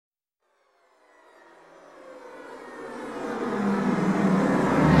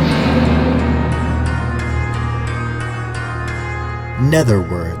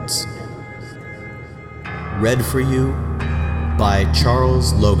Netherwords. Read for you by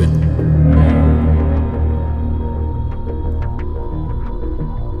Charles Logan.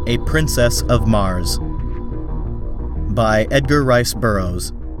 A Princess of Mars by Edgar Rice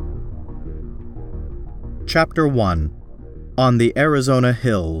Burroughs. Chapter 1. On the Arizona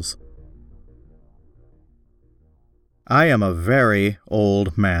Hills. I am a very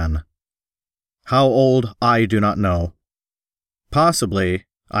old man. How old I do not know. Possibly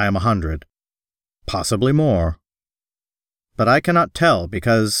I am 100. Possibly more. But I cannot tell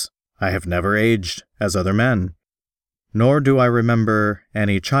because I have never aged as other men, nor do I remember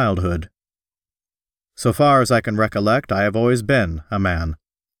any childhood. So far as I can recollect, I have always been a man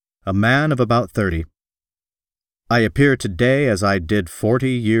of about 30. I appear today as I did 40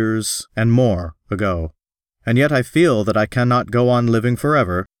 years and more ago, and yet I feel that I cannot go on living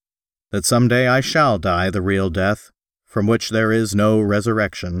forever, that someday I shall die the real death, from which there is no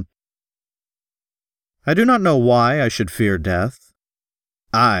resurrection. I do not know why I should fear death,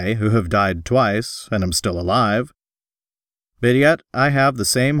 I who have died twice and am still alive, but yet I have the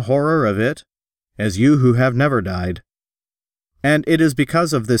same horror of it as you who have never died. And it is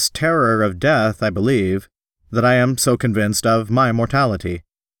because of this terror of death, I believe, that I am so convinced of my mortality.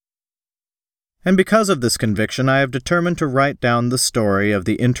 And because of this conviction, I have determined to write down the story of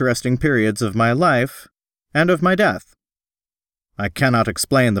the interesting periods of my life and of my death. I cannot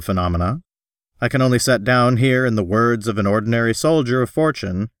explain the phenomena. I can only set down here in the words of an ordinary soldier of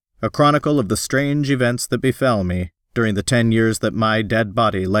fortune a chronicle of the strange events that befell me during the 10 years that my dead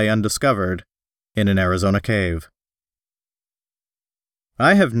body lay undiscovered in an Arizona cave.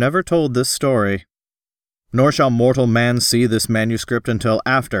 I have never told this story, nor shall mortal man see this manuscript until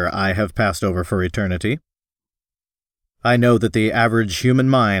after I have passed over for eternity. I know that the average human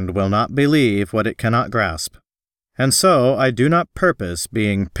mind will not believe what it cannot grasp, and so I do not purpose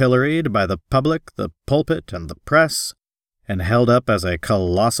being pilloried by the public, the pulpit, and the press, and held up as a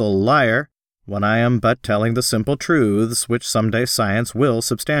colossal liar when I am but telling the simple truths which someday science will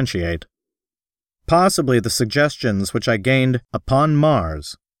substantiate. Possibly the suggestions which I gained upon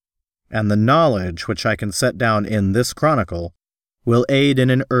Mars, and the knowledge which I can set down in this chronicle, will aid in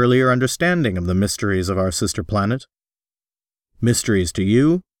an earlier understanding of the mysteries of our sister planet. Mysteries to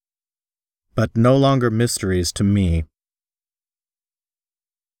you, but no longer mysteries to me.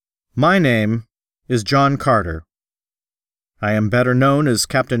 My name is John Carter. I am better known as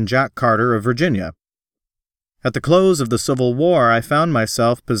Captain Jack Carter of Virginia. At the close of the Civil War, I found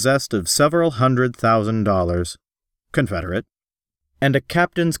myself possessed of several $100,000, Confederate, and a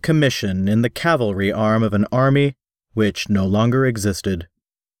captain's commission in the cavalry arm of an army which no longer existed.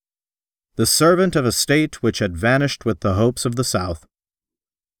 The servant of a state which had vanished with the hopes of the South.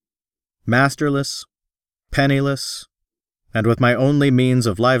 Masterless, penniless, and with my only means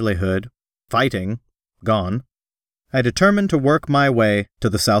of livelihood, fighting, gone, I determined to work my way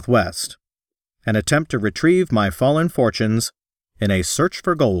to the Southwest and attempt to retrieve my fallen fortunes in a search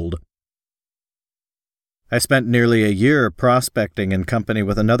for gold. I spent nearly a year prospecting in company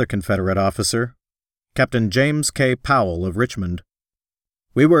with another Confederate officer, Captain James K. Powell of Richmond.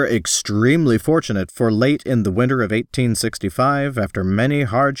 We were extremely fortunate, for late in the winter of 1865, after many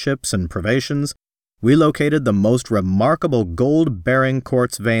hardships and privations, we located the most remarkable gold-bearing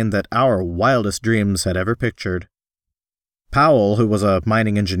quartz vein that our wildest dreams had ever pictured. Powell, who was a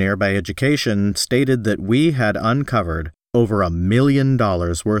mining engineer by education, stated that we had uncovered over $1 million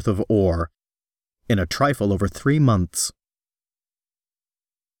worth of ore in a trifle over 3 months.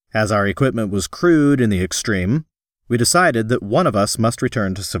 As our equipment was crude in the extreme, we decided that one of us must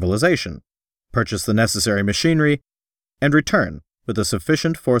return to civilization, purchase the necessary machinery, and return with a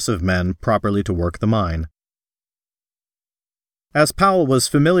sufficient force of men properly to work the mine. As Powell was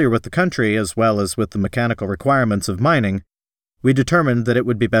familiar with the country as well as with the mechanical requirements of mining, we determined that it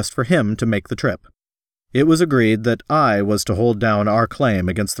would be best for him to make the trip. It was agreed that I was to hold down our claim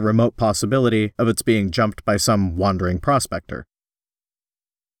against the remote possibility of its being jumped by some wandering prospector.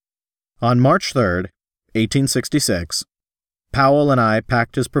 On March 3rd, 1866, Powell and I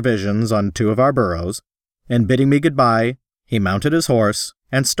packed his provisions on 2 of our burros, and bidding me goodbye, he mounted his horse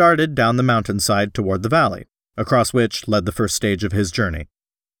and started down the mountainside toward the valley, across which led the first stage of his journey.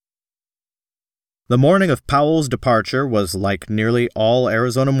 The morning of Powell's departure was, like nearly all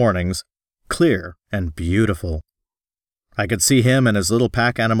Arizona mornings, clear and beautiful. I could see him and his little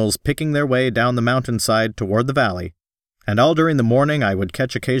pack animals picking their way down the mountainside toward the valley, and all during the morning I would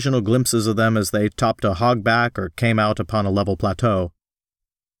catch occasional glimpses of them as they topped a hogback or came out upon a level plateau.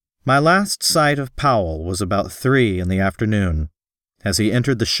 My last sight of Powell was about 3 in the afternoon, as he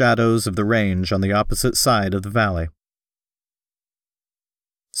entered the shadows of the range on the opposite side of the valley.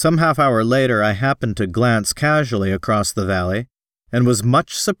 Some half-hour later I happened to glance casually across the valley, and was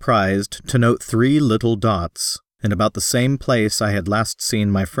much surprised to note 3 little dots in about the same place I had last seen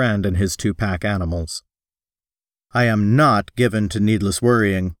my friend and his 2 pack animals. I am not given to needless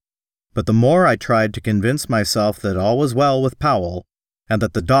worrying, but the more I tried to convince myself that all was well with Powell, and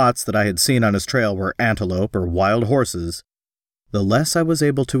that the dots that I had seen on his trail were antelope or wild horses, the less I was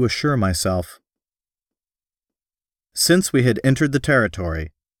able to assure myself. Since we had entered the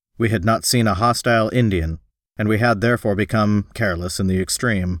territory, we had not seen a hostile Indian, and we had therefore become careless in the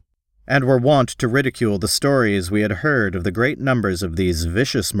extreme, and were wont to ridicule the stories we had heard of the great numbers of these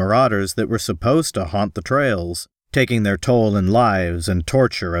vicious marauders that were supposed to haunt the trails, taking their toll in lives and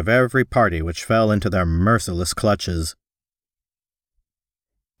torture of every party which fell into their merciless clutches.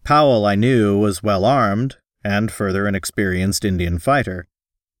 Powell, I knew, was well armed, and further an experienced Indian fighter.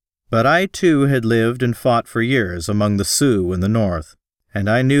 But I too had lived and fought for years among the Sioux in the north, and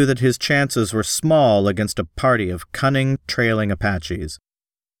I knew that his chances were small against a party of cunning, trailing Apaches.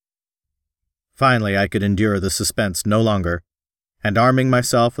 Finally, I could endure the suspense no longer, and arming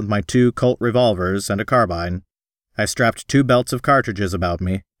myself with my 2 Colt revolvers and a carbine, I strapped 2 belts of cartridges about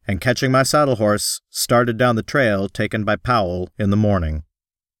me, and catching my saddle horse, started down the trail taken by Powell in the morning.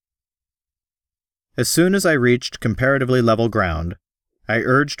 As soon as I reached comparatively level ground, I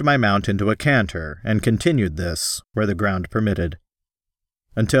urged my mount into a canter and continued this where the ground permitted,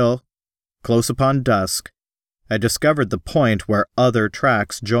 until, close upon dusk, I discovered the point where other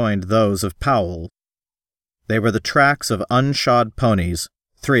tracks joined those of Powell. They were the tracks of unshod ponies,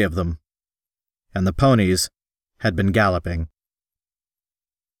 3 of them, and the ponies had been galloping.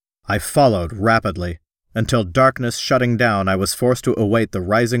 I followed rapidly, until darkness shutting down I was forced to await the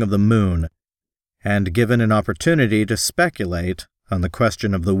rising of the moon, and given an opportunity to speculate on the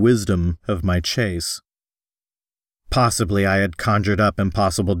question of the wisdom of my chase. Possibly I had conjured up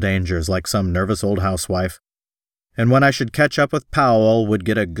impossible dangers like some nervous old housewife, and when I should catch up with Powell would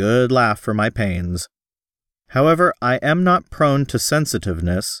get a good laugh for my pains. However, I am not prone to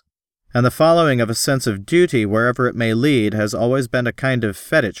sensitiveness, and the following of a sense of duty wherever it may lead has always been a kind of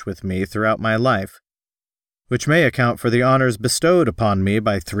fetish with me throughout my life, which may account for the honors bestowed upon me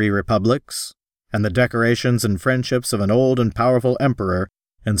by 3 republics, and the decorations and friendships of an old and powerful emperor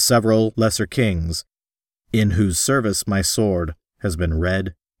and several lesser kings, in whose service my sword has been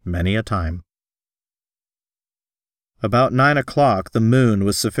red many a time. About 9 o'clock the moon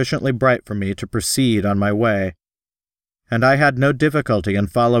was sufficiently bright for me to proceed on my way, and I had no difficulty in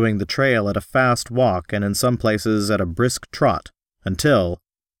following the trail at a fast walk and in some places at a brisk trot, until,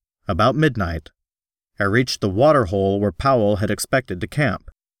 about midnight, I reached the water hole where Powell had expected to camp.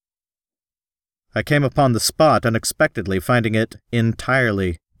 I came upon the spot unexpectedly, finding it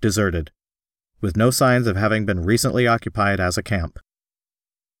entirely deserted, with no signs of having been recently occupied as a camp.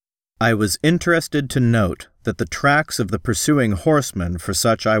 I was interested to note that the tracks of the pursuing horsemen, for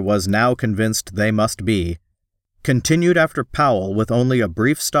such I was now convinced they must be, continued after Powell with only a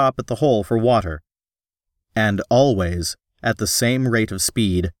brief stop at the hole for water, and always at the same rate of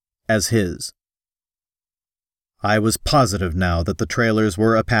speed as his. I was positive now that the trailers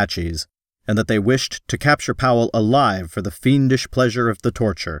were Apaches, and that they wished to capture Powell alive for the fiendish pleasure of the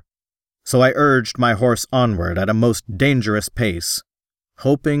torture, so I urged my horse onward at a most dangerous pace,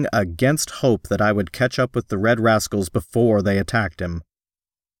 hoping against hope that I would catch up with the red rascals before they attacked him.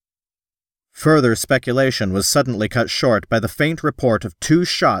 Further speculation was suddenly cut short by the faint report of 2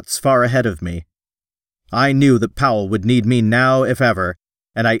 shots far ahead of me. I knew that Powell would need me now if ever,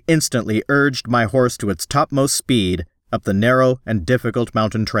 and I instantly urged my horse to its topmost speed up the narrow and difficult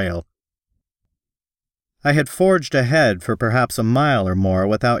mountain trail. I had forged ahead for perhaps a mile or more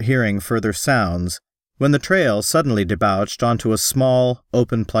without hearing further sounds, when the trail suddenly debouched onto a small,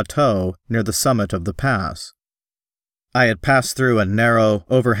 open plateau near the summit of the pass. I had passed through a narrow,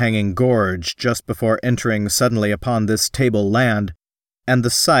 overhanging gorge just before entering suddenly upon this tableland, and the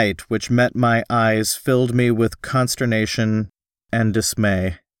sight which met my eyes filled me with consternation and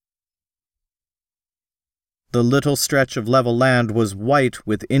dismay. The little stretch of level land was white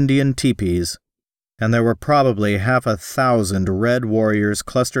with Indian teepees, and there were probably 1,000 red warriors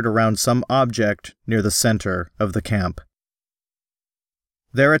clustered around some object near the center of the camp.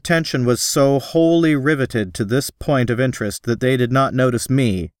 Their attention was so wholly riveted to this point of interest that they did not notice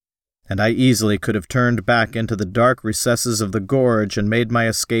me, and I easily could have turned back into the dark recesses of the gorge and made my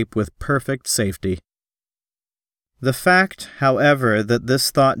escape with perfect safety. The fact, however, that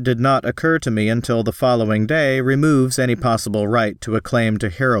this thought did not occur to me until the following day removes any possible right to a claim to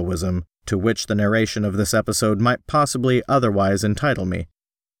heroism to which the narration of this episode might possibly otherwise entitle me.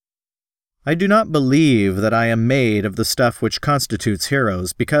 I do not believe that I am made of the stuff which constitutes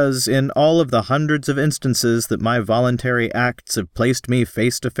heroes, because in all of the hundreds of instances that my voluntary acts have placed me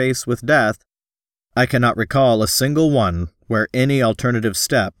face to face with death, I cannot recall a single one where any alternative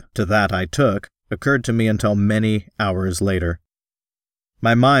step to that I took occurred to me until many hours later.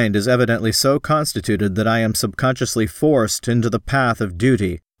 My mind is evidently so constituted that I am subconsciously forced into the path of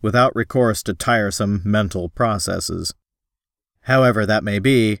duty without recourse to tiresome mental processes. However that may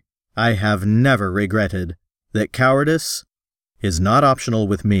be, I have never regretted that cowardice is not optional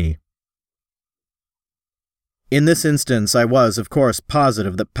with me. In this instance, I was, of course,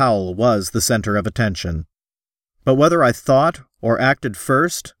 positive that Powell was the center of attention. But whether I thought or acted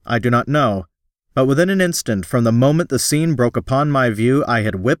first, I do not know. But within an instant from the moment the scene broke upon my view, I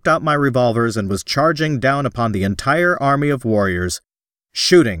had whipped out my revolvers and was charging down upon the entire army of warriors,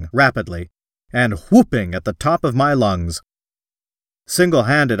 shooting rapidly, and whooping at the top of my lungs.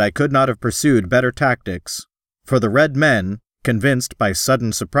 Single-handed, I could not have pursued better tactics, for the red men, convinced by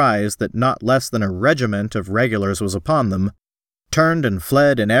sudden surprise that not less than a regiment of regulars was upon them, turned and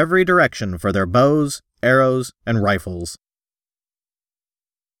fled in every direction for their bows, arrows, and rifles.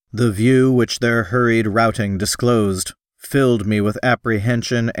 The view which their hurried routing disclosed filled me with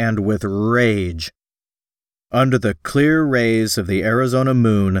apprehension and with rage. Under the clear rays of the Arizona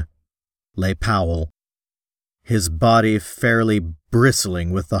moon lay Powell, his body fairly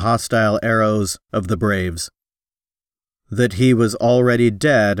bristling with the hostile arrows of the braves. That he was already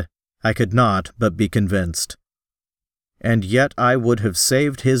dead, I could not but be convinced. And yet I would have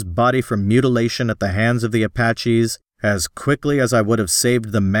saved his body from mutilation at the hands of the Apaches as quickly as I would have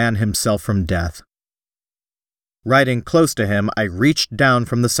saved the man himself from death. Riding close to him, I reached down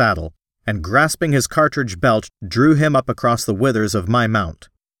from the saddle, and grasping his cartridge belt, drew him up across the withers of my mount.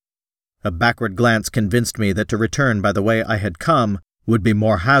 A backward glance convinced me that to return by the way I had come would be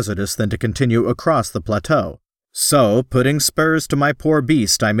more hazardous than to continue across the plateau. So, putting spurs to my poor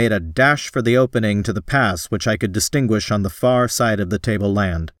beast, I made a dash for the opening to the pass which I could distinguish on the far side of the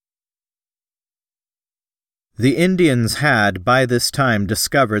tableland. The Indians had by this time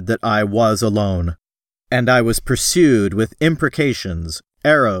discovered that I was alone, and I was pursued with imprecations,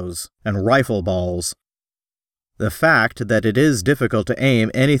 arrows, and rifle balls. The fact that it is difficult to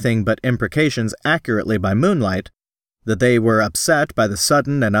aim anything but imprecations accurately by moonlight, that they were upset by the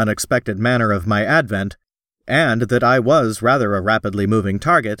sudden and unexpected manner of my advent, and that I was rather a rapidly moving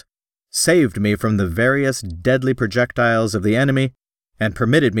target, saved me from the various deadly projectiles of the enemy and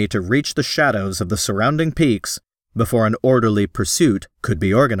permitted me to reach the shadows of the surrounding peaks before an orderly pursuit could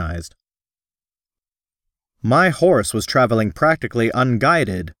be organized. My horse was traveling practically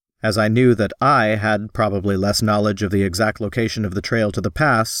unguided, as I knew that I had probably less knowledge of the exact location of the trail to the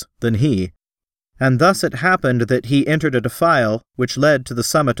pass than he, and thus it happened that he entered a defile which led to the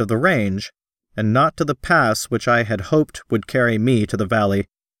summit of the range, and not to the pass which I had hoped would carry me to the valley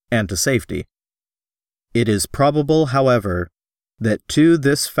and to safety. It is probable, however, that to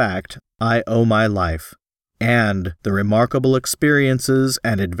this fact I owe my life, and the remarkable experiences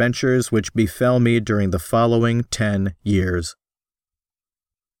and adventures which befell me during the following 10 years.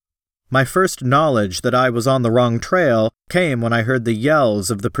 My first knowledge that I was on the wrong trail came when I heard the yells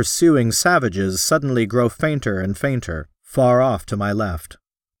of the pursuing savages suddenly grow fainter and fainter, far off to my left.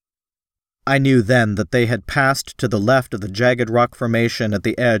 I knew then that they had passed to the left of the jagged rock formation at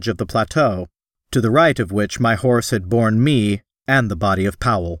the edge of the plateau, to the right of which my horse had borne me and the body of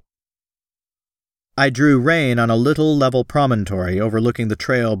Powell. I drew rein on a little level promontory overlooking the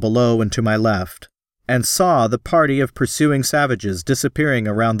trail below and to my left, and saw the party of pursuing savages disappearing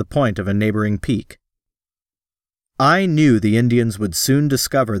around the point of a neighboring peak. I knew the Indians would soon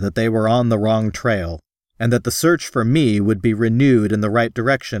discover that they were on the wrong trail, and that the search for me would be renewed in the right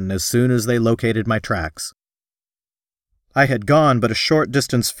direction as soon as they located my tracks. I had gone but a short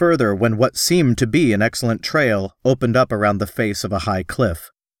distance further when what seemed to be an excellent trail opened up around the face of a high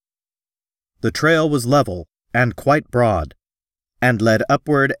cliff. The trail was level and quite broad, and led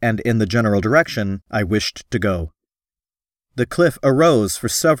upward and in the general direction I wished to go. The cliff arose for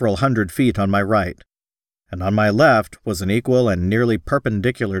several hundred feet on my right, and on my left was an equal and nearly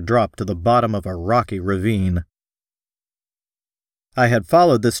perpendicular drop to the bottom of a rocky ravine. I had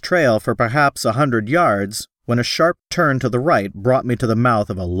followed this trail for perhaps 100 yards when a sharp turn to the right brought me to the mouth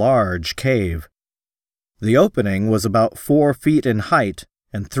of a large cave. The opening was about 4 feet in height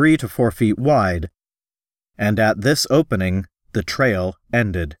and 3 to 4 feet wide, and at this opening the trail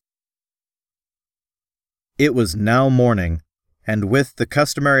ended. It was now morning, and with the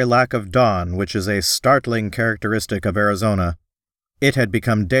customary lack of dawn, which is a startling characteristic of Arizona, it had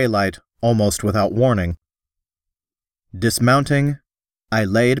become daylight almost without warning. Dismounting, I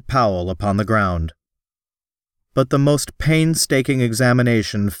laid Powell upon the ground. But the most painstaking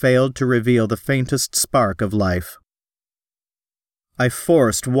examination failed to reveal the faintest spark of life. I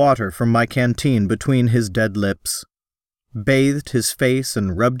forced water from my canteen between his dead lips, bathed his face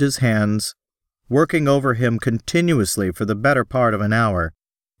and rubbed his hands, working over him continuously for the better part of an hour,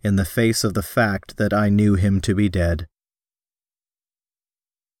 in the face of the fact that I knew him to be dead.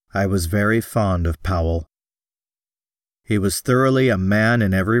 I was very fond of Powell. He was thoroughly a man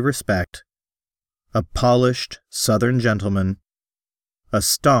in every respect, a polished Southern gentleman, a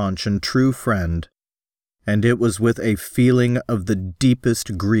staunch and true friend, and it was with a feeling of the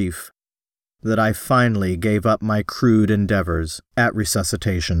deepest grief that I finally gave up my crude endeavors at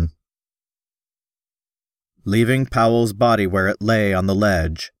resuscitation. Leaving Powell's body where it lay on the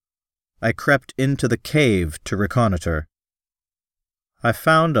ledge, I crept into the cave to reconnoiter. I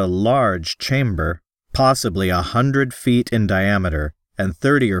found a large chamber, possibly 100 feet in diameter and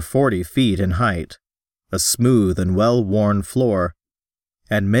 30 or 40 feet in height, a smooth and well-worn floor,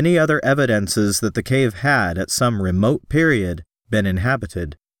 and many other evidences that the cave had, at some remote period, been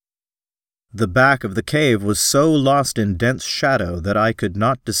inhabited. The back of the cave was so lost in dense shadow that I could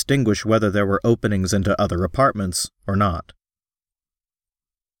not distinguish whether there were openings into other apartments or not.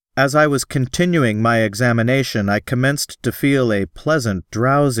 As I was continuing my examination, I commenced to feel a pleasant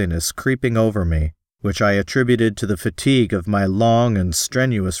drowsiness creeping over me, which I attributed to the fatigue of my long and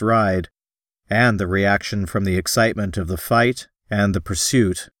strenuous ride, and the reaction from the excitement of the fight and the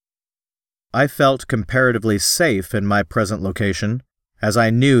pursuit. I felt comparatively safe in my present location, as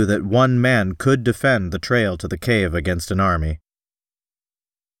I knew that one man could defend the trail to the cave against an army.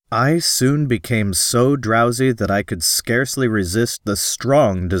 I soon became so drowsy that I could scarcely resist the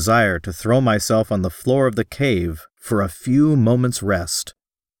strong desire to throw myself on the floor of the cave for a few moments' rest.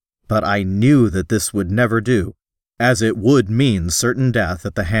 But I knew that this would never do, as it would mean certain death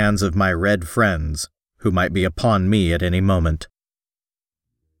at the hands of my red friends, who might be upon me at any moment.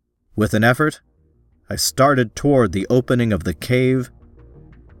 With an effort, I started toward the opening of the cave,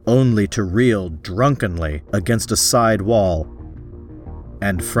 only to reel drunkenly against a side wall,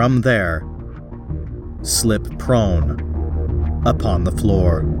 and from there, slip prone upon the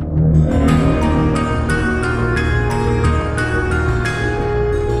floor.